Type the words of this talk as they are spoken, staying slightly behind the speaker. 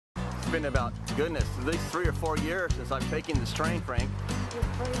been about, goodness, at least 3 or 4 years since I've taken this train, Frank.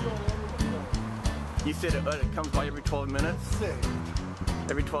 You said it comes by every 12 minutes?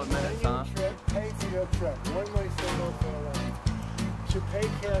 Every 12 minutes, huh? Pay for your trip. One-way signal for a ride. To pay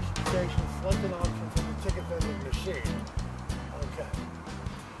cash at station, select an option from the ticket vending machine. Okay.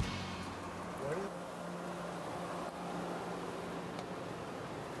 Ready?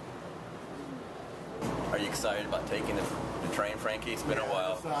 Are you excited about taking the train, Frankie? It's been a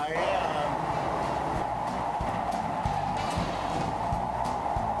while. Yes, I am.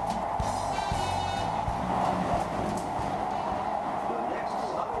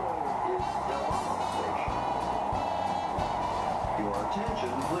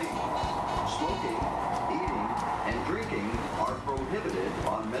 Attention, please. Smoking, eating, and drinking are prohibited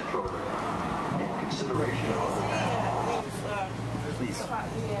on Metro Rail. In consideration of the please.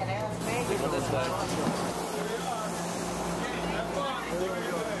 This way.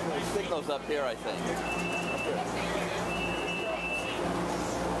 The signal's up here, I think.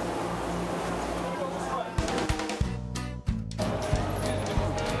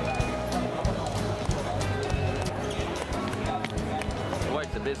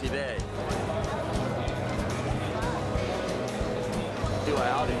 It's a busy day. Do an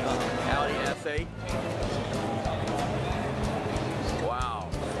Audi S8. Wow.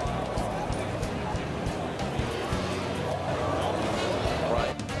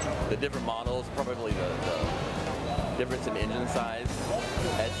 Right. The different models, probably the difference in engine size.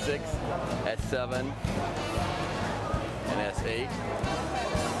 S6, S7, and S8.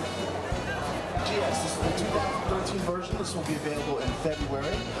 Yes, this is the 2013 version. This will be available in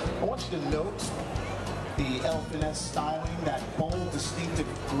February. I want you to note the L&S styling, that bold, distinctive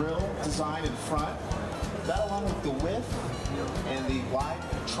grille design in front. That along with the width and the wide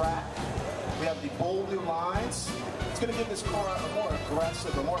track. We have the bold new lines. It's going to give this car a more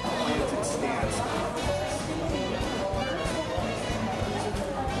aggressive, a more planted stance.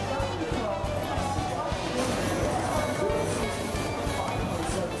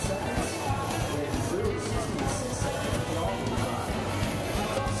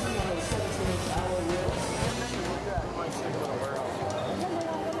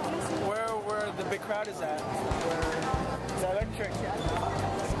 The big crowd is at. It's electric.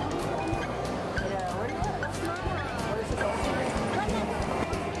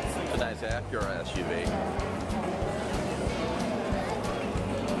 It's a nice Acura SUV.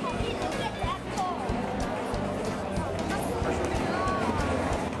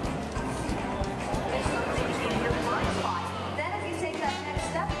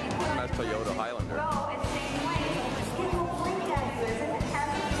 Nice Toyota Highlander. A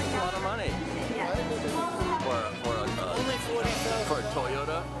lot of money. For a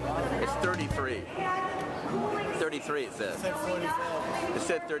Toyota, it's 33. 33 it says. It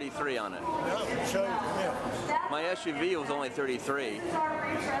said 33 on it. No, I'll show you. Come here. My SUV was only 33.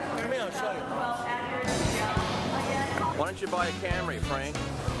 Come here, I'll show you. Why don't you buy a Camry, Frank?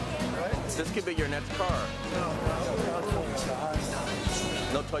 Right? This could be your next car.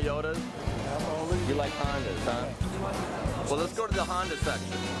 No Toyotas? You like Hondas, huh? Well, let's go to the Honda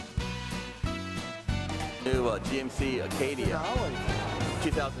section. New GMC Acadia,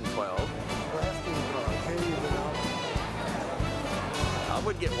 2012. I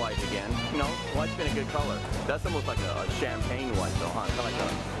would get white again. You know, white's been a good color. That's almost like a champagne white, though, huh? Kind of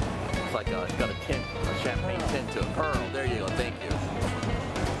like it's got a tint, a champagne tint to it. Pearl. There you go. Thank you.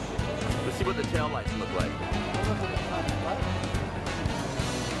 Let's see what the tail lights look like.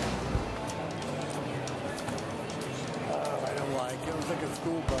 I don't like it. It looks like a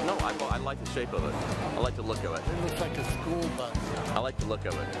school bus. No, I like the shape of it. I like the look of it. It looks like a school bus. I like the look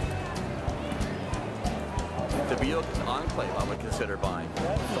of it. The Buick Enclave I would consider buying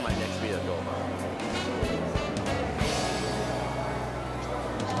for my next vehicle.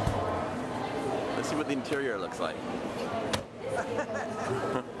 Let's see what the interior looks like.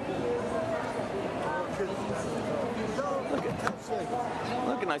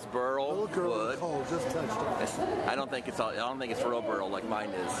 Look, a nice burl wood. Just touched it. I don't think it's real burl like mine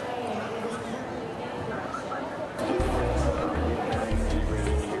is.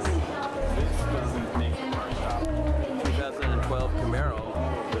 2012 Camaro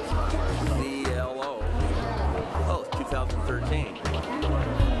CLO. Oh, it's 2013.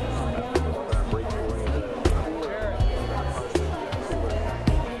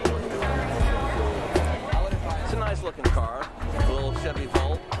 It's a nice looking car. A little Chevy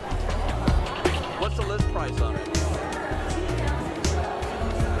Volt. What's the list price on it?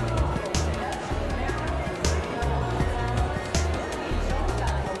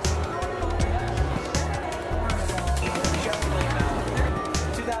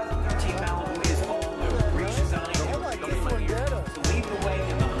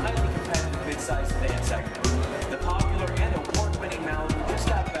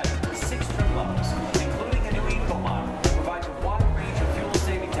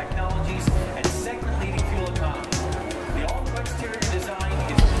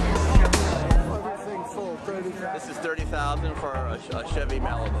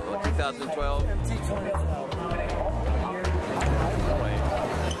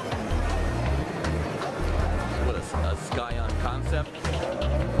 Yep.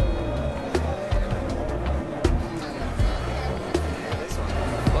 This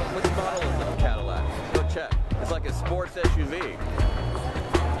one. Which model is the Cadillac? Go check. It's like a sports SUV.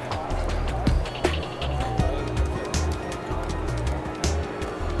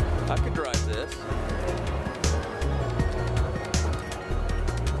 I could drive this.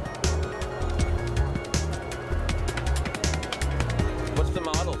 What's the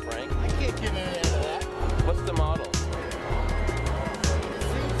model, Frank? I can't get any out of that. What's the model?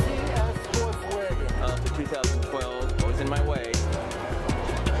 CCS Volkswagen. It's a 2012. Always in my way.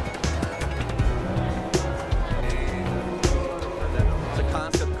 It's a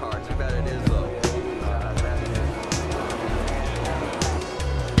concept car. Too bad it is, though.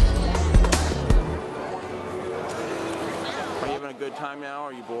 Are you having a good time now, or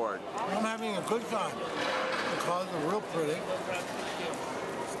are you bored? I'm having a good time. The cars are real pretty.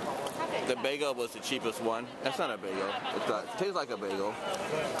 The bagel was the cheapest one. That's not a bagel. It tastes like a bagel.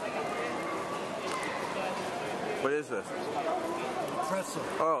 What is this? Pretzel.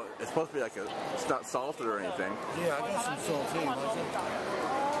 Oh, it's supposed to be like it's not salted or anything. Yeah, I got some saltine, wasn't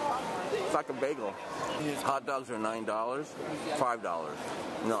It's like a bagel. it? Yes. Hot dogs are $9, $5.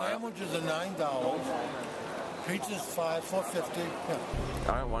 No, Sandwiches are $9. Pizza's $4.50. Yeah.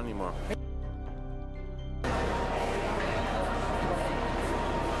 I don't want any more.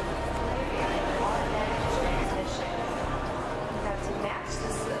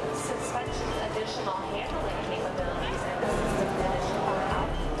 Additional handling capabilities and system additional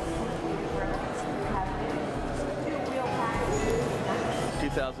wheel package.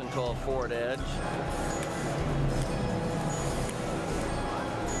 2012 Ford Edge.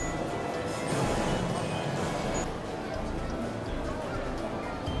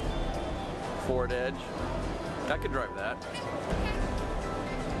 Ford Edge. I could drive that.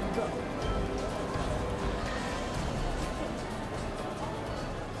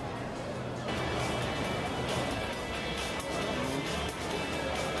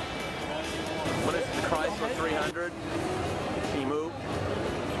 What is the Chrysler 300? Can you move?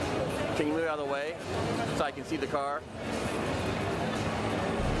 Can you move out of the way so I can see the car?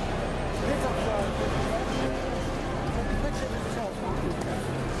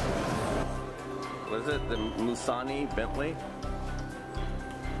 What is it? The Musani Bentley?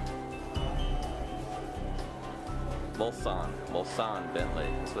 Mulsanne Bentley.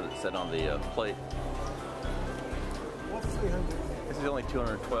 That's what it said on the plate. What's 300? This is only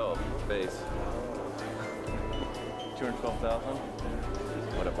 212 base. 212,000?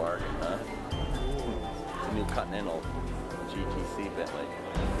 What a bargain, huh? It's a new Continental GTC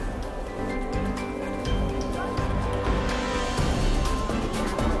Bentley.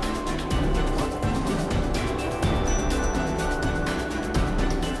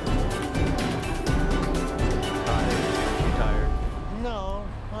 No,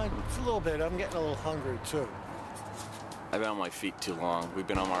 it's a little bit. I'm getting a little hungry too. I've been on my feet too long. We've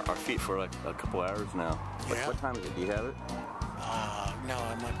been on our feet for like a couple hours now. Yeah. What time is it? Do you have it? No,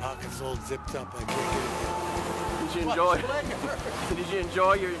 my pocket's all zipped up. I can't Did you enjoy? Did you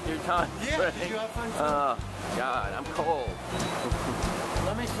enjoy your time? Yeah, Frank? did you have fun too? Oh, God, I'm cold.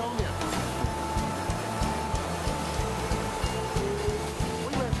 Let me show you.